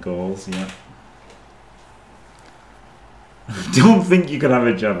 Ungors and Gors, yeah. I don't think you could have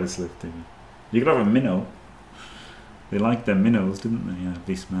a Jabberslip, Dimmy. You could have a Minnow. They liked their Minnows, didn't they? Yeah,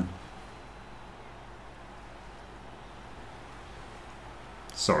 Beastmen.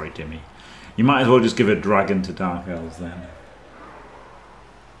 Sorry, Dimmy. You might as well just give a dragon to Dark Elves then.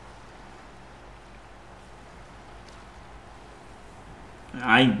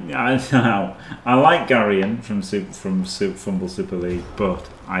 I like Garrion from Fumble Super League, but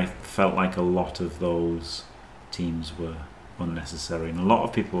I felt like a lot of those teams were unnecessary, and a lot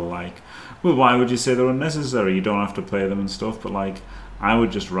of people were like, well, why would you say they're unnecessary? You don't have to play them and stuff. But like, I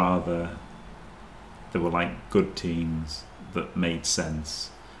would just rather there were like good teams that made sense,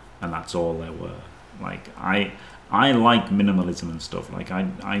 and that's all there were. Like I like minimalism and stuff. Like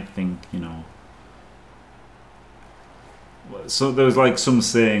I think, you know. So there was like some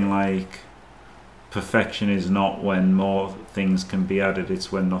saying like perfection is not when more things can be added,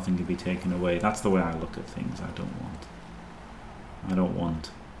 it's when nothing can be taken away. That's the way I look at things. I don't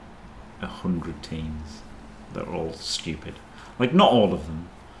want 100 teams that are all stupid. Like not all of them.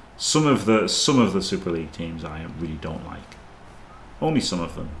 Some of the Super League teams I really don't like. Only some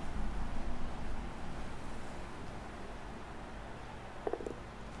of them.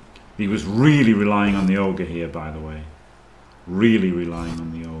 He was really relying on the ogre here, by the way. Really relying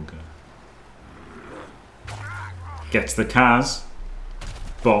on the ogre. Gets the Kaz.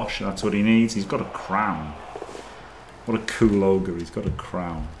 Bosh, that's what he needs. He's got a crown. What a cool ogre, he's got a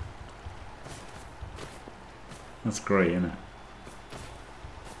crown. That's great, isn't it?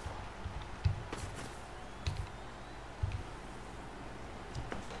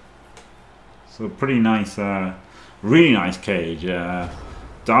 So pretty nice, really nice cage.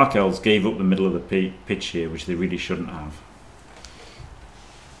 Dark Elves gave up the middle of the pitch here, which they really shouldn't have.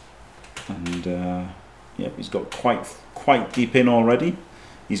 And yeah, he's got quite deep in already.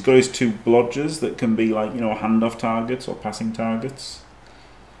 He's got his 2 blodgers that can be like, you know, handoff targets or passing targets.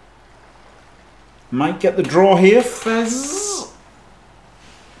 Might get the draw here, Fesz.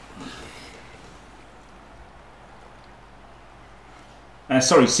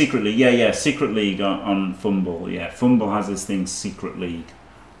 Sorry, Secret League. Yeah, Secret League on Fumble. Yeah, Fumble has this thing, Secret League,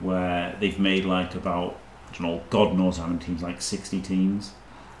 where they've made like about, I don't know, God knows how many teams, like 60 teams,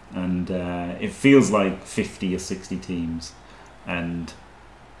 and it feels like 50 or 60 teams, and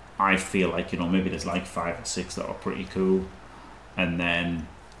I feel like, you know, maybe there's like 5 or 6 that are pretty cool, and then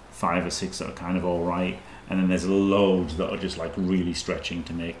 5 or 6 that are kind of all right, and then there's loads that are just like really stretching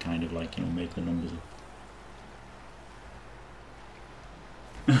to make kind of like, you know, make the numbers up.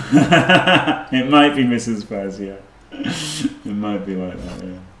 It might be Mrs. Fez, yeah. It might be like that,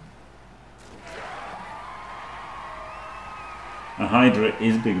 yeah. A Hydra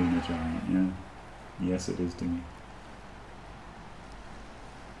is bigger than a giant, yeah. Yes, it is to me.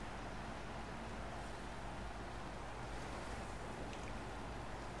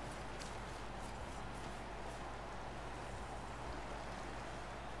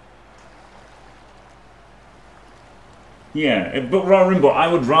 Yeah, but Rimbo, I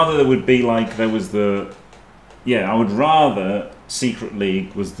would rather there would be like there was the, yeah, I would rather Secret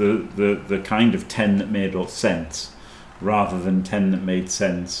League was the kind of 10 that made sense, rather than 10 that made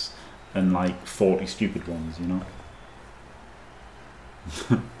sense and like 40 stupid ones, you know.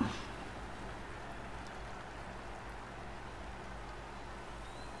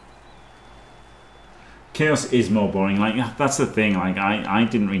 Chaos is more boring. Like that's the thing. Like I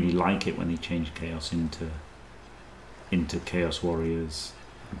didn't really like it when they changed Chaos into Chaos Warriors,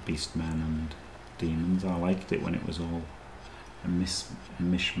 Beastmen and Demons. I liked it when it was all a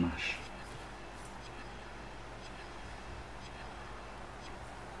mishmash.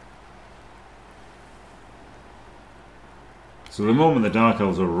 So the moment the Dark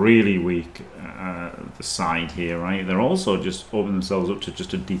Elves are really weak, the side here, right, they're also just opening themselves up to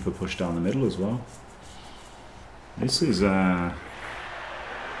just a deeper push down the middle as well. This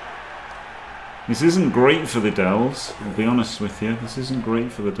isn't great for the Delves, I'll be honest with you. This isn't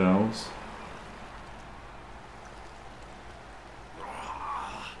great for the Delves.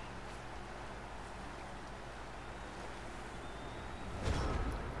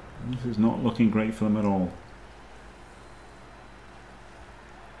 This is not looking great for them at all.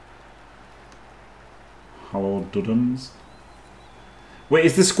 Hello, Duddons. Wait,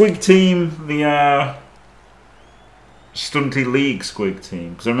 is the Squig team the Stunty League Squig team?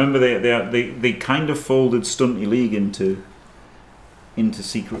 Because I remember they kind of folded Stunty League into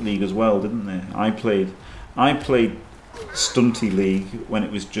Secret League as well, didn't they? I played Stunty League when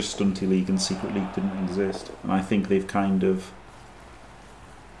it was just Stunty League and Secret League didn't exist, and I think they've kind of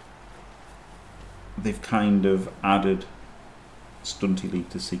added Stunty League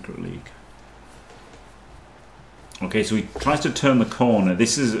to Secret League. Okay, so he tries to turn the corner.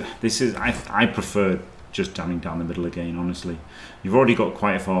 This is I prefer just jamming down the middle again, honestly. You've already got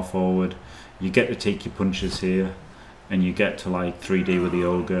quite far forward. You get to take your punches here, and you get to like 3D with the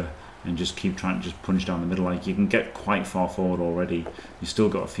Ogre and just keep trying to just punch down the middle. Like you can get quite far forward already. You've still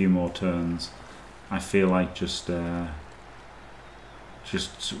got a few more turns. I feel like just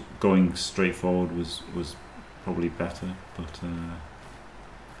going straight forward was probably better. But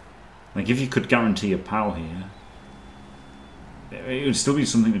like if you could guarantee a POW here, it would still be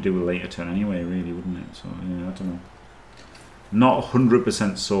something to do with later turn anyway, really, wouldn't it? So, yeah, I don't know. Not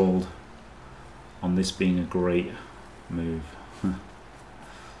 100% sold on this being a great move.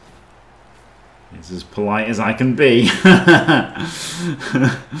 It's as polite as I can be. I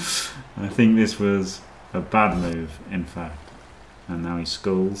think this was a bad move, in fact. And now he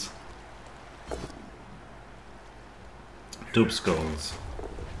skulls. Dub skulls.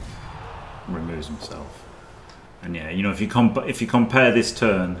 Removes himself. And yeah, you know, if you compare this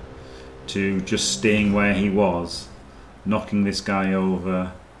turn to just staying where he was, knocking this guy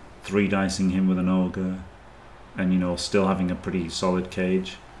over, 3-dicing him with an Ogre, and you know, still having a pretty solid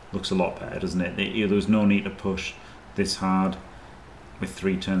cage, looks a lot better, doesn't it? There was no need to push this hard with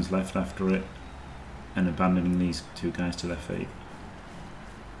 3 turns left after it and abandoning these 2 guys to their fate.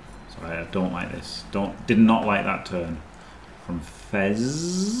 So I don't like this. Did not like that turn from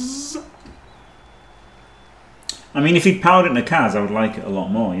Fez. I mean, if he'd powered it in a Kaz, I would like it a lot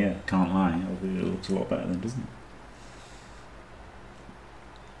more, yeah, can't lie. It looks a lot better then, doesn't it?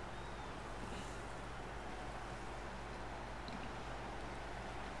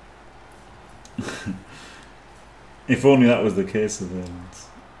 If only that was the case of it.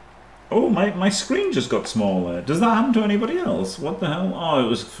 Oh, my screen just got smaller. Does that happen to anybody else? What the hell? Oh, it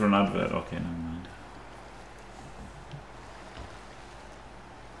was for an advert. Okay, never mind.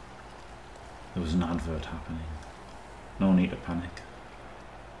 There was an advert happening. No need to panic.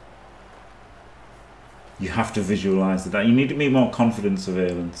 You have to visualize that. You need to be more confident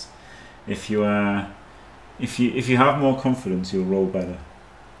surveillance. If you have more confidence, you'll roll better.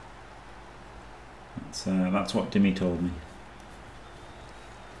 That's what Dimmy told me.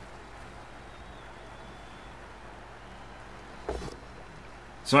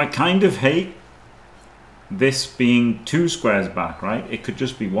 So I kind of hate this being 2 squares back, right? It could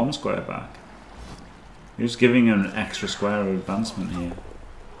just be 1 square back. You're just giving him an extra square of advancement here.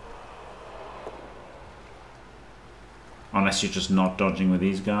 Unless you're just not dodging with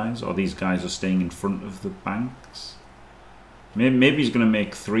these guys, or these guys are staying in front of the banks. Maybe he's going to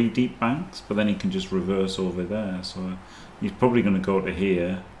make 3 deep banks, but then he can just reverse over there. So he's probably going to go to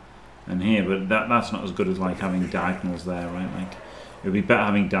here and here, but that's not as good as like having diagonals there, right? Like it would be better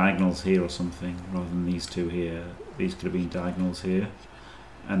having diagonals here or something rather than these 2 here. These could have been diagonals here,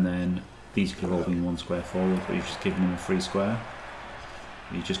 and then these could have all been 1 square forward, but you've just given him a free square.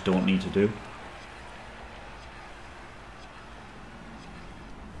 You just don't need to do.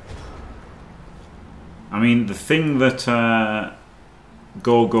 I mean, the thing that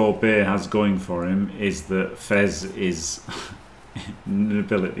GhorghorBey has going for him is that Fesz is an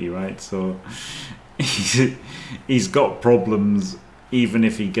ability, right? So he's got problems even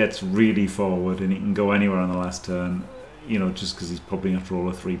if he gets really forward, and he can go anywhere on the last turn, you know, just because he's probably going to roll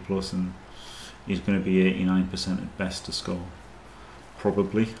a 3+, and he's going to be 89% at best to score.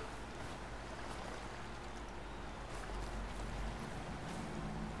 Probably.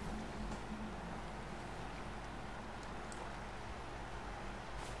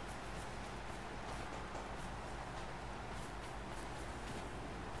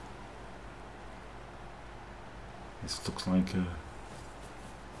 This looks like a...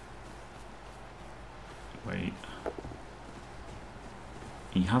 Wait.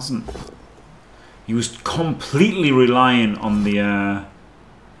 He hasn't... He was completely relying on the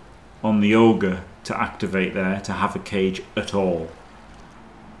ogre to activate there, to have a cage at all.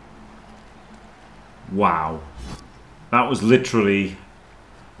 Wow. That was literally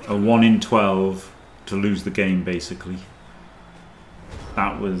a 1 in 12 to lose the game, basically.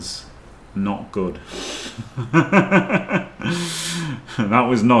 That was not good. That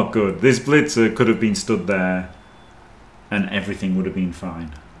was not good. This blitzer could have been stood there and everything would have been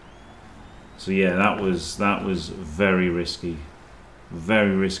fine. So yeah, that was very risky.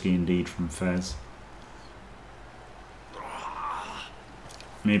 Very risky indeed from Fesz.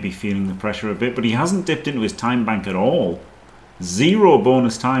 Maybe feeling the pressure a bit, but he hasn't dipped into his time bank at all. 0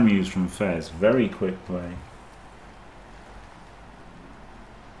 bonus time used from Fesz. Very quick play.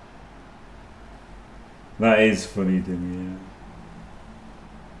 That is funny to me, yeah.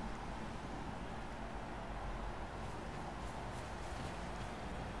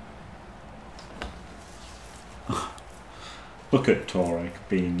 Look at Torek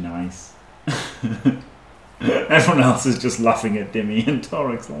being nice. Everyone else is just laughing at Dimmy, and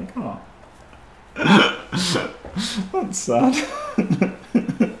Torek's like, oh. That's sad.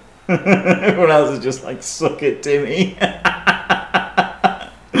 Everyone else is just like, suck it, Dimmy.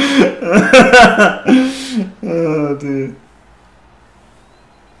 Oh dear.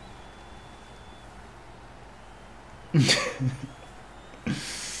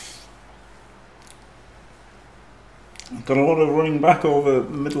 Got a lot of running back over the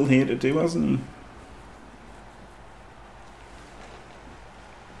middle here to do, hasn't he?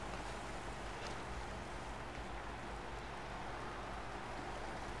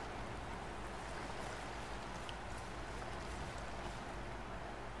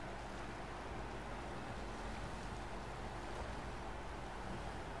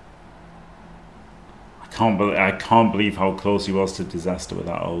 I can't believe how close he was to disaster with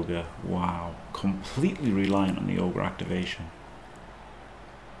that ogre. Wow. Completely reliant on the ogre activation.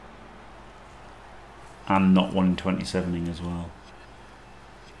 And not 1 in 27ing as well.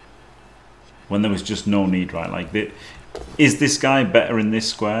 When there was just no need, right? Like, is this guy better in this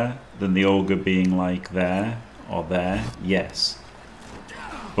square than the ogre being like there or there? Yes.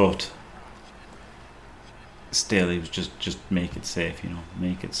 But still, it was just make it safe, you know,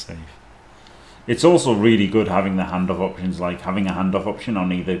 make it safe. It's also really good having the handoff options, like having a handoff option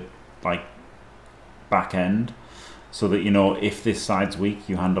on either like back end, so that, you know, if this side's weak,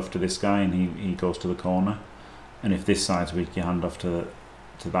 you hand off to this guy and he goes to the corner, and if this side's weak, you hand off to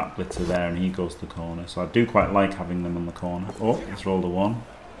that blitzer there and he goes to the corner. So I do quite like having them on the corner. Oh, let's roll the 1.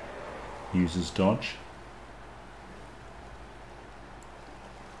 Uses dodge.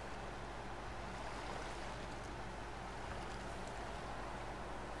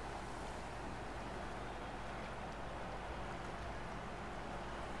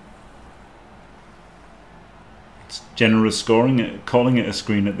 Generous scoring, calling it a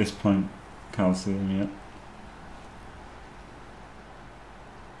screen at this point. Can't see him yet.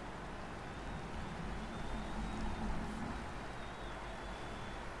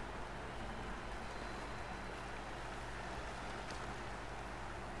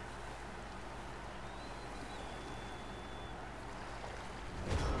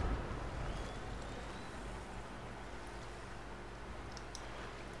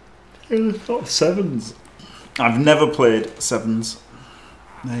 It's got sevens. I've never played sevens.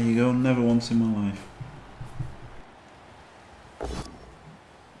 There you go, never once in my life.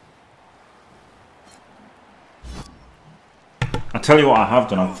 I tell you what I have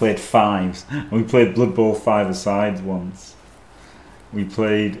done, I've played fives. We played Blood Bowl 5-a-side once. We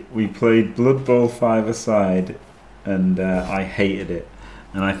played Blood Bowl 5-a-side and I hated it.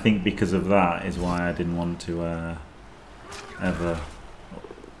 And I think because of that is why I didn't want to ever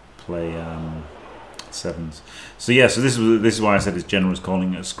play sevens. So yeah, so this is why I said it's generous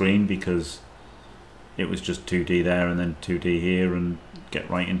calling it a screen, because it was just 2D there and then 2D here and get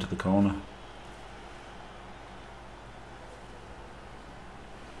right into the corner.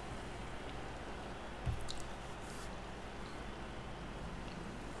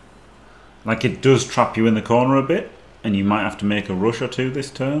 Like, it does trap you in the corner a bit, and you might have to make a rush or two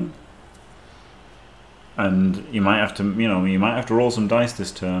this turn. And you might have to, you might have to roll some dice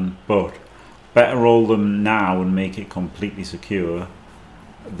this turn, but better roll them now and make it completely secure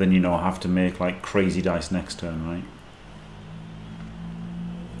than, have to make like crazy dice next turn, right?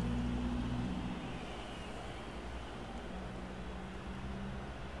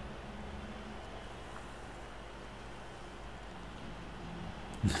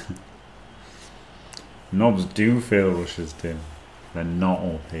 Knobs do fail rushes too. They're not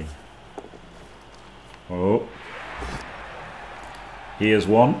OP. Oh. Here's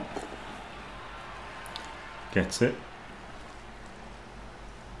one. Gets it.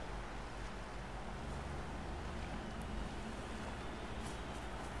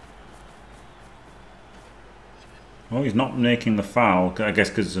 Oh, he's not making the foul, I guess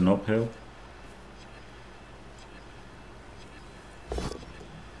because it's an uphill.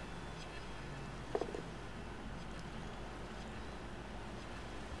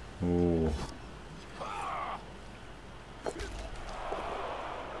 Oh.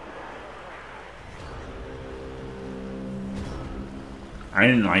 I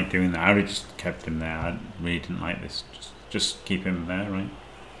didn't like doing that. I would have just kept him there. I really didn't like this. Just keep him there, right?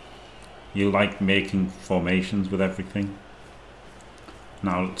 You like making formations with everything.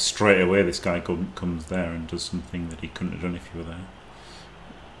 Now straight away this guy comes there and does something that he couldn't have done if you were there.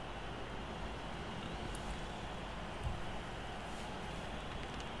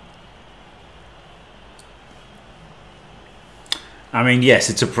 I mean, yes,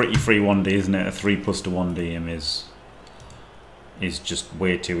 it's a pretty free 1D, isn't it? A 3+ to 1D him is just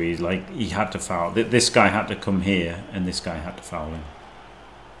way too easy. Like, he had to foul. This guy had to come here, and this guy had to foul him.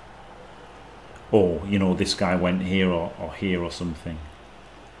 Or, this guy went here or here or something.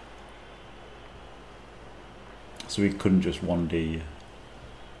 So he couldn't just 1D you.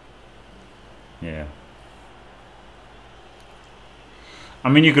 Yeah. I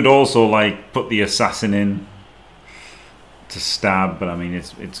mean, you could also, like, put the assassin in to stab, but I mean,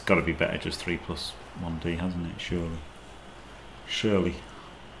 it's got to be better just 3+ 1D, hasn't it? Surely.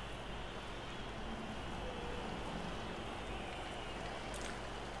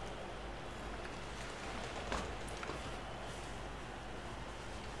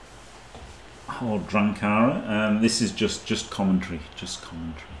 Oh, Drankara. This is just commentary. Just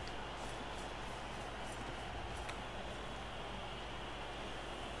commentary.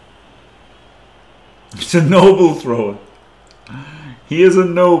 It's a noble thrower. He is a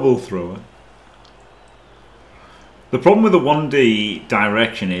noble thrower. The problem with the 1D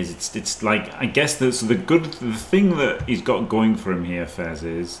direction is it's like, I guess the thing that he's got going for him here, Fez,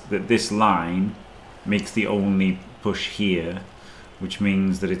 is that this line makes the only push here, which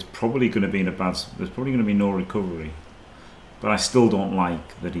means that it's probably going to be in a bad. There's probably going to be no recovery. But I still don't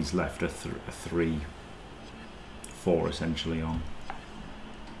like that he's left a 3-4 essentially on.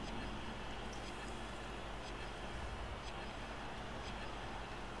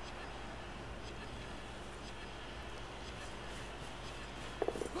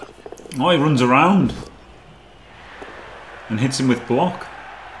 Oh, he runs around and hits him with block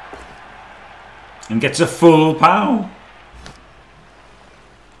and gets a full pow.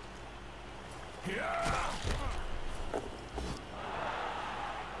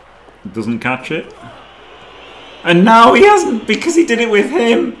 Doesn't catch it. And now he hasn't, because he did it with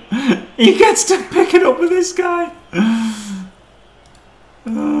him. He gets to pick it up with this guy.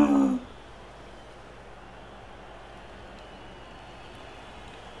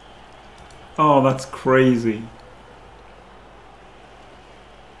 Oh, that's crazy.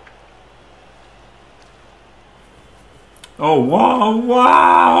 Oh, wow,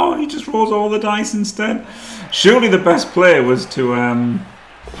 wow. He just rolls all the dice instead. Surely the best play was to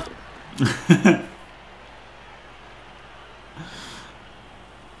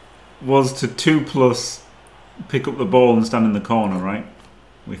was to 2+ pick up the ball and stand in the corner, right?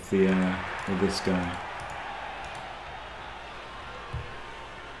 with this guy.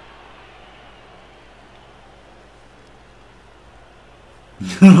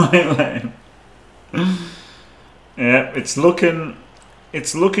 Yeah, it's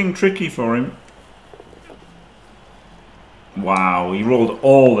looking tricky for him. Wow, he rolled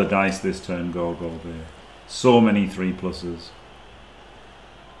all the dice this turn, GhorghorBey. So many 3+s.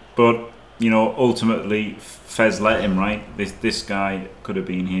 But, you know, ultimately, Fez let him, right? This guy could have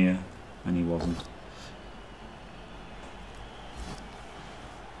been here, and he wasn't.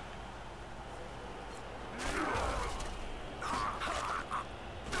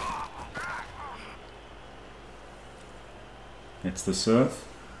 It's the surf.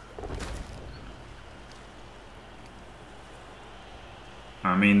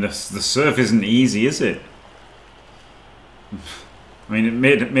 I mean, the surf isn't easy, is it? I mean,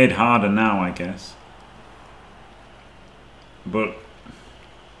 it made harder now, I guess. But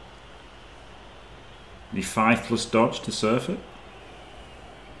the 5+ dodge to surf it.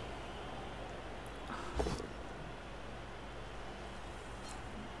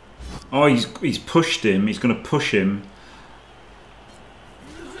 Oh, he's pushed him. He's going to push him.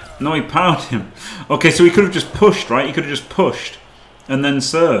 No, he powered him. Okay, so he could have just pushed, right? He could have just pushed and then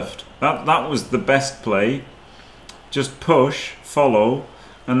surfed. That was the best play. Just push, follow,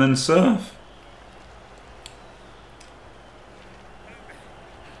 and then surf.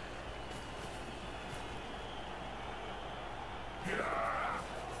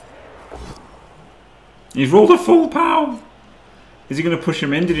 He's rolled a full pow. Is he going to push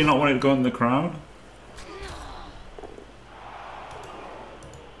him in? Did he not want it to go in the crowd?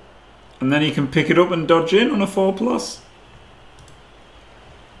 And then he can pick it up and dodge in on a 4+.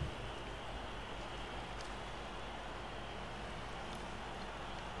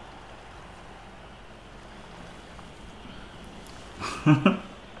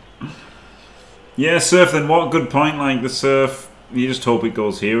 Yeah, surf then. What good point? Like the surf, you just hope it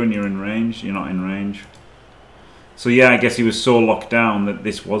goes here and you're in range. You're not in range. So yeah, I guess he was so locked down that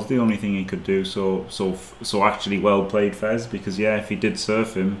this was the only thing he could do. So actually, well played, Fez. Because yeah, if he did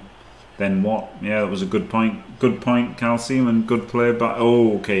surf him, then what? Yeah, that was a good point. Good point, Calcium, and good play. But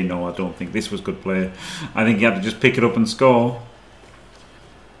oh, okay, no, I don't think this was good play. I think he had to just pick it up and score.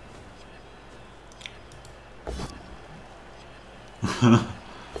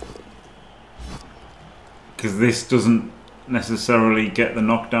 Because this doesn't necessarily get the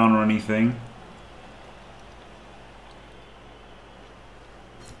knockdown or anything.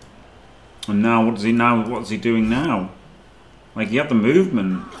 And now what's he doing now? Like, he had the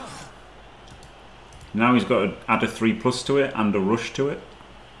movement. Now he's got to add a 3+ to it and a rush to it.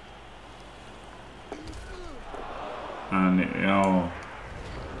 And oh.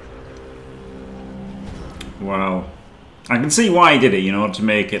 Well, I can see why he did it, you know, to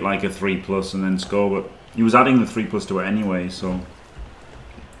make it like a 3+ and then score, but he was adding the 3+ to it anyway, so.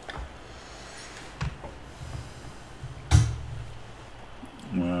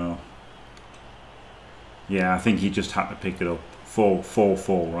 Well. Yeah, I think he just had to pick it up.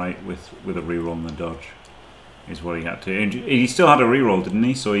 4-4-4, right, with a reroll and the dodge is what he had to. And he still had a reroll, didn't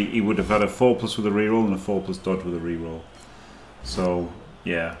he? So he would have had a 4+ with a reroll and a 4+ dodge with a reroll. So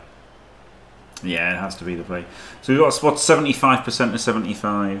yeah, yeah, it has to be the play. So we've got what, 75% to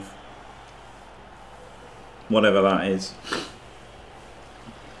 75, whatever that is.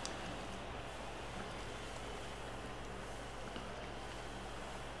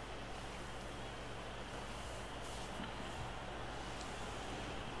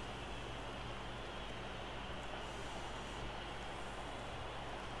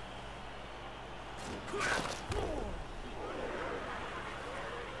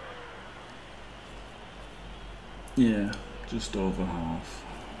 Yeah, just over half.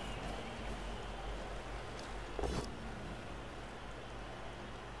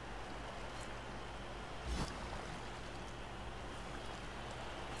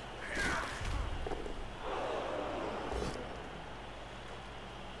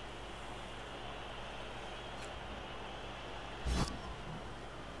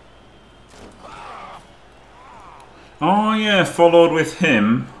 Oh yeah, followed with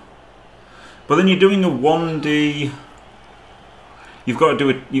him. But then you're doing a 1D. You've got to do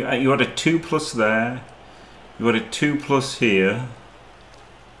it. You had a 2+ there. You had a 2+ here.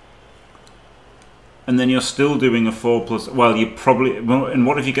 And then you're still doing a 4+. Well, you probably. And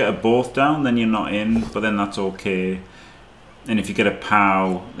what if you get a both down? Then you're not in. But then that's okay. And if you get a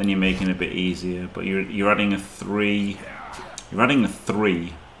POW, then you're making it a bit easier. But you're adding a 3. You're adding a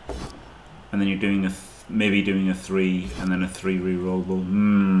 3. And then you're doing a maybe doing a 3 and then a 3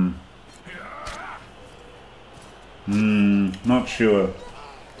 rerollable. Not sure.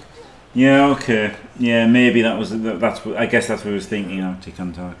 Yeah, okay. Yeah, maybe that's what I guess that's what he was thinking.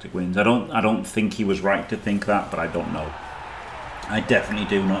 Antarctic winds. I don't think he was right to think that, but I don't know. I definitely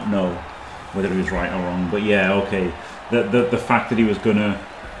do not know whether he was right or wrong. But yeah, okay. The fact that he was gonna,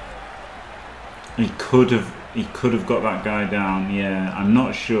 he could have got that guy down. Yeah, I'm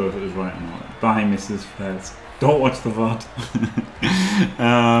not sure if it was right or not. Bye, Mrs. Fesz. Don't watch the VOD.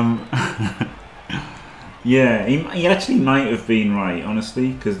 Yeah, he actually might have been right,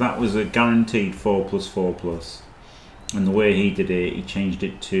 honestly, because that was a guaranteed 4+4+, and the way he did it, he changed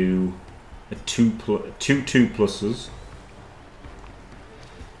it to a two 2+s,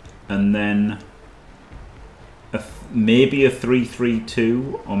 and then maybe a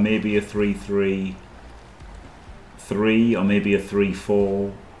 3-3-2, or maybe a 3-3-3, or maybe a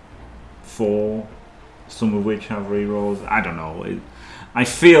 3-4-4, some of which have rerolls. I don't know. I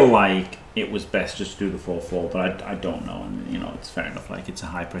feel like it was best just to do the 4-4, but I don't know, and you know, it's fair enough. Like, it's a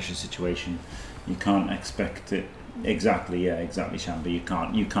high pressure situation, you can't expect it exactly. Yeah, exactly, Shambi. You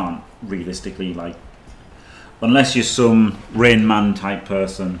can't realistically, like, unless you're some Rain Man type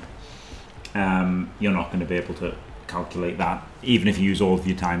person, you're not going to be able to calculate that, even if you use all of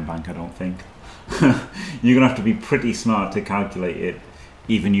your time bank. I don't think you're going to have to be pretty smart to calculate it,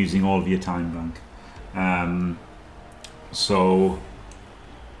 even using all of your time bank. So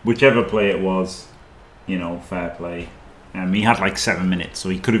whichever play it was, you know, fair play. He had like 7 minutes, so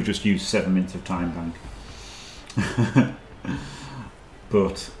he could have just used 7 minutes of time bank.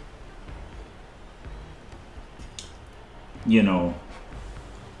 But, you know,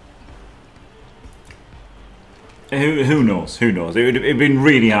 who knows? Who knows? It would have been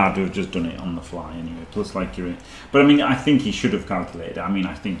really hard to have just done it on the fly anyway. Plus, like, you're in. But I mean, I think he should have calculated. I mean,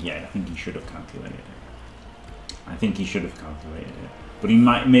 I think he should have calculated it. I think he should have calculated it. But he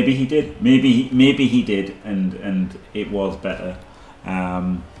might, maybe he did, maybe he did, and it was better.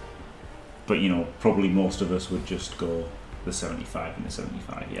 But you know, probably most of us would just go the 75 and the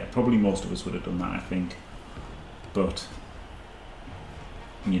 75. Yeah, probably most of us would have done that, I think. But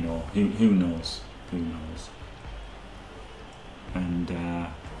you know, who knows? Who knows? And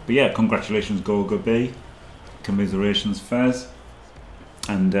but yeah, congratulations, GhorghorBey. Commiserations, Fesz.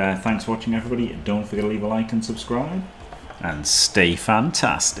 And thanks for watching, everybody. Don't forget to leave a like and subscribe. And stay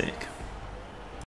fantastic.